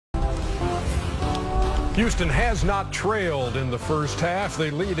Houston has not trailed in the first half.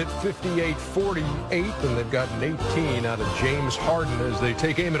 They lead at 58-48, and they've gotten 18 out of James Harden as they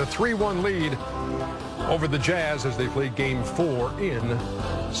take aim at a 3-1 lead over the Jazz as they play Game 4 in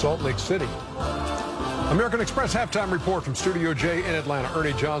Salt Lake City. American Express halftime report from Studio J in Atlanta.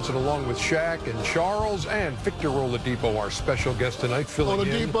 Ernie Johnson along with Shaq and Charles and Victor Oladipo, our special guest tonight, filling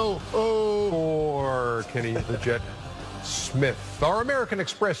in for Kenny the Jet Smith. Our American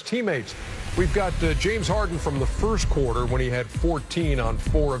Express teammates. We've got James Harden from the first quarter when he had 14 on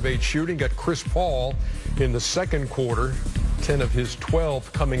 4 of 8 shooting. Got Chris Paul in the second quarter, 10 of his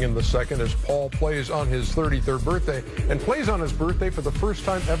 12 coming in the second as Paul plays on his 33rd birthday and plays on his birthday for the first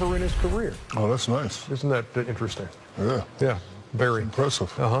time ever in his career. Oh, that's nice. Isn't that interesting? Yeah. Yeah, very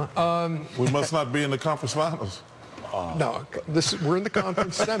impressive. We must not be in the conference finals. No, we're in the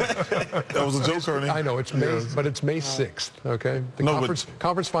conference semi. That was a joke, Ernie. I know, it's May, but it's May 6th, okay? The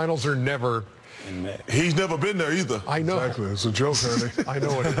conference finals are never... He's never been there either. I know. Exactly. It's a joke, Ernie. I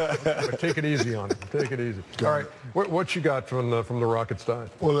know it is. But take it easy on him. Take it easy. All right. What you got from the Rockets side?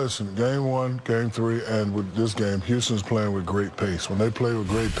 Well, listen, Game 1, Game 3, and with this game, Houston's playing with great pace. When they play with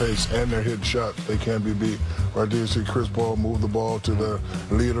great pace and they're hitting shots, they can't be beat. Right there, you see Chris Paul move the ball to the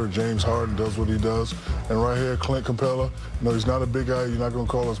leader. James Harden does what he does. And right here, Clint Capella, he's not a big guy. You're not going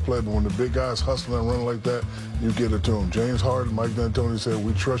to call us play, but when the big guy's hustling and running like that, you get it to him. James Harden, Mike D'Antoni said,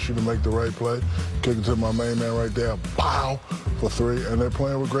 we trust you to make the right play. Kick it to my main man right there, pow, for 3. And they're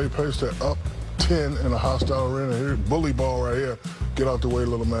playing with great pace. They're up 10 in a hostile arena. Here, bully ball right here. Get out the way,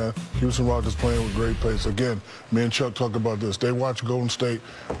 little man. Houston Rockets playing with great pace. Again, me and Chuck talked about this. They watch Golden State.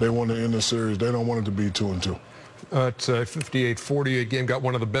 They want to end the series. They don't want it to be 2-2. It's a 58-48 game. Got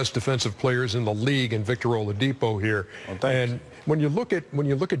one of the best defensive players in the league in Victor Oladipo here. Well, thanks. And when you look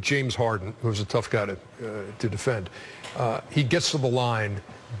at James Harden, who's a tough guy to defend, he gets to the line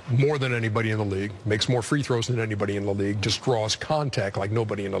more than anybody in the league, makes more free throws than anybody in the league, just draws contact like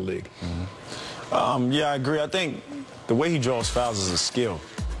nobody in the league. Yeah, I agree. I think the way he draws fouls is a skill.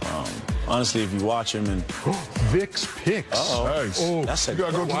 Honestly, if you watch him and... Vic's picks. Nice. Oh, that's you got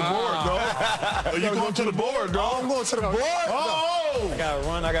to go to the board, dog. Are you going to the board, dog? I'm going to the board. Oh! I got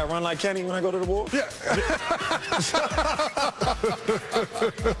to run like Kenny when I go to the board. Yeah.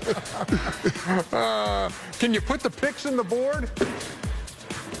 Can you put the picks in the board?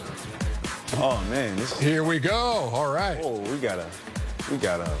 Oh man, Here we go. All right. Oh, we got a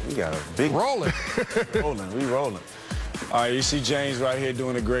big rolling. We rolling. All right, you see James right here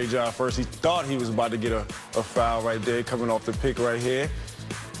doing a great job. First, he thought he was about to get a foul right there, coming off the pick right here.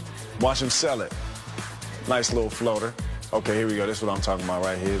 Watch him sell it. Nice little floater. Okay, here we go. This is what I'm talking about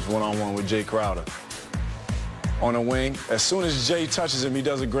right here. It's one-on-one with Jay Crowder. On the wing, as soon as Jay touches him, he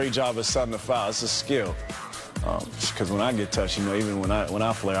does a great job of selling the foul. It's a skill. Because when I get touched, even when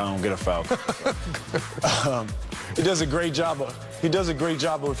I flare, I don't get a foul. He does a great job of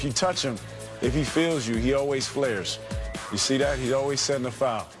if you touch him, if he feels you, he always flares. You see that? He's always setting a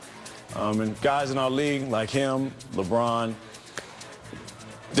foul. And guys in our league like him, LeBron,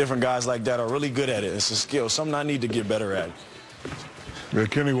 different guys like that are really good at it. It's a skill, something I need to get better at. Yeah,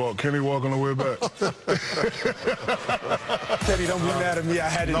 Kenny walk on the way back. Kenny, don't be mad at me. I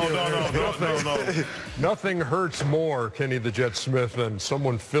had to do No. Nothing hurts more, Kenny the Jet Smith, than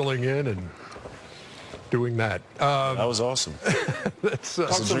someone filling in and doing that. That was awesome.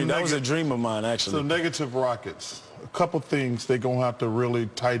 That was a dream of mine, actually. So negative Rockets. A couple things they're going to have to really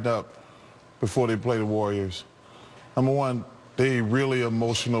tighten up before they play the Warriors. Number one, they really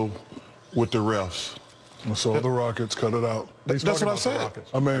emotional with the refs. So the Rockets cut it out. That's what I said.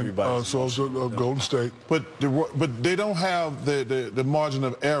 I mean, so Golden State. But they don't have the margin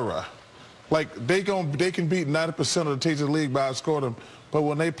of error. Like they can beat 90% of the teams in the league by outscoring them. But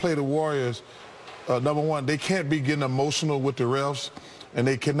when they play the Warriors, number one, they can't be getting emotional with the refs, and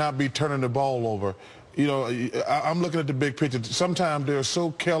they cannot be turning the ball over. I'm looking at the big picture. Sometimes they're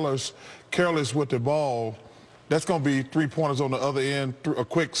so careless with the ball. That's going to be 3-pointers on the other end, a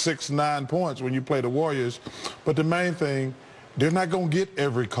quick 6-9 points when you play the Warriors. But the main thing, they're not going to get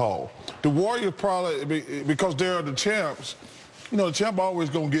every call. The Warriors probably, because they're the champs, the champ always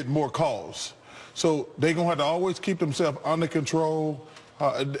going to get more calls. So they're going to have to always keep themselves under control.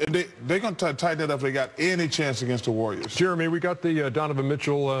 They're going to tighten that up if they got any chance against the Warriors. Jeremy, we got the Donovan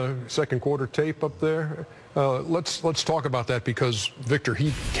Mitchell second quarter tape up there. Let's talk about that because, Victor,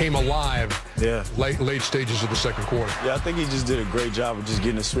 he came alive late stages of the second quarter. Yeah, I think he just did a great job of just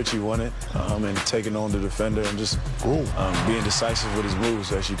getting the switch he wanted and taking on the defender and just being decisive with his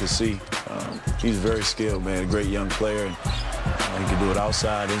moves, as you can see. He's very skilled, man, a great young player. And he can do it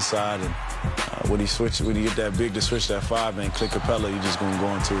outside, inside, and when he get that big to switch that 5 and click Capella, he's just going to go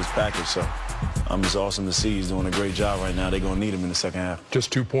into his package. So it's awesome to see. He's doing a great job right now. They're going to need him in the second half.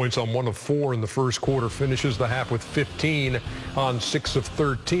 Just 2 points on 1 of 4 in the first quarter. Finishes the half with 15 on 6 of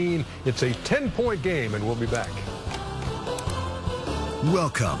 13. It's a 10-point game, and we'll be back.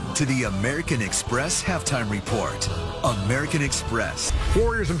 Welcome to the American Express Halftime Report. American Express.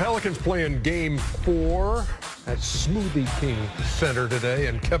 Warriors and Pelicans playing Game 4 at Smoothie King Center today,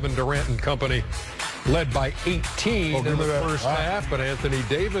 and Kevin Durant and company led by 18 in the first half, but Anthony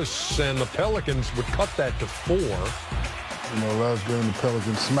Davis and the Pelicans would cut that to 4. You know, last game the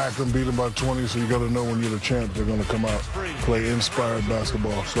Pelicans smacked them, beat them by 20, so you got to know when you're the champ, they're going to come out, play inspired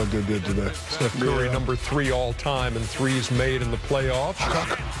basketball, just like they did today. Steph Curry, number 3 all-time in threes made in the playoffs.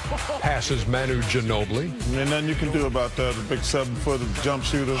 Passes Manu Ginobili. Ain't nothing you can do about that. A big 7-foot jump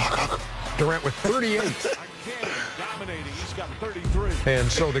shooter. Durant with 38.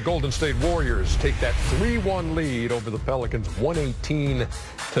 And so the Golden State Warriors take that 3-1 lead over the Pelicans,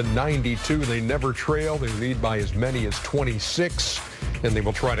 118-92. They never trail. They lead by as many as 26, and they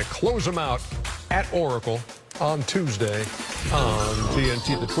will try to close them out at Oracle on Tuesday on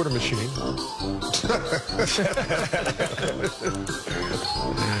TNT, the Twitter machine.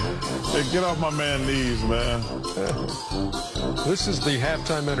 Hey, get off my man's knees, man. This is the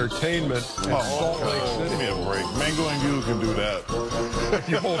halftime entertainment at Salt Lake City. Give me a break. Mango and you can do that.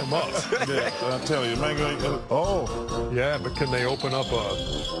 You hold them up. Yeah, I'll tell you. Mango and you. Oh. Yeah, but can they open up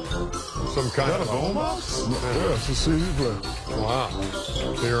some kind of a boom box? Yeah, it's a CD player. Wow.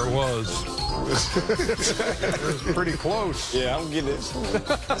 There it was. Pretty close. Yeah, I'm getting it.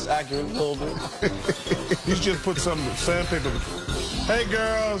 It's accurate a little bit. You just put some sandpaper. Hey,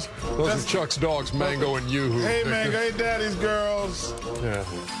 girls. Those are Chuck's dogs, Mango and you. Hey, Mango. Hey, Daddy's girls. Yeah.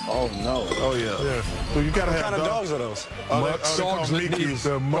 Oh, no. Oh, yeah. Yeah. So you got to have What kind of dogs are those? Dogs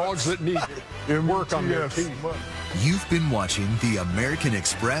that need work on their teeth. You've been watching the American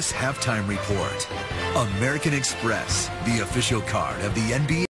Express Halftime Report. American Express, the official card of the NBA.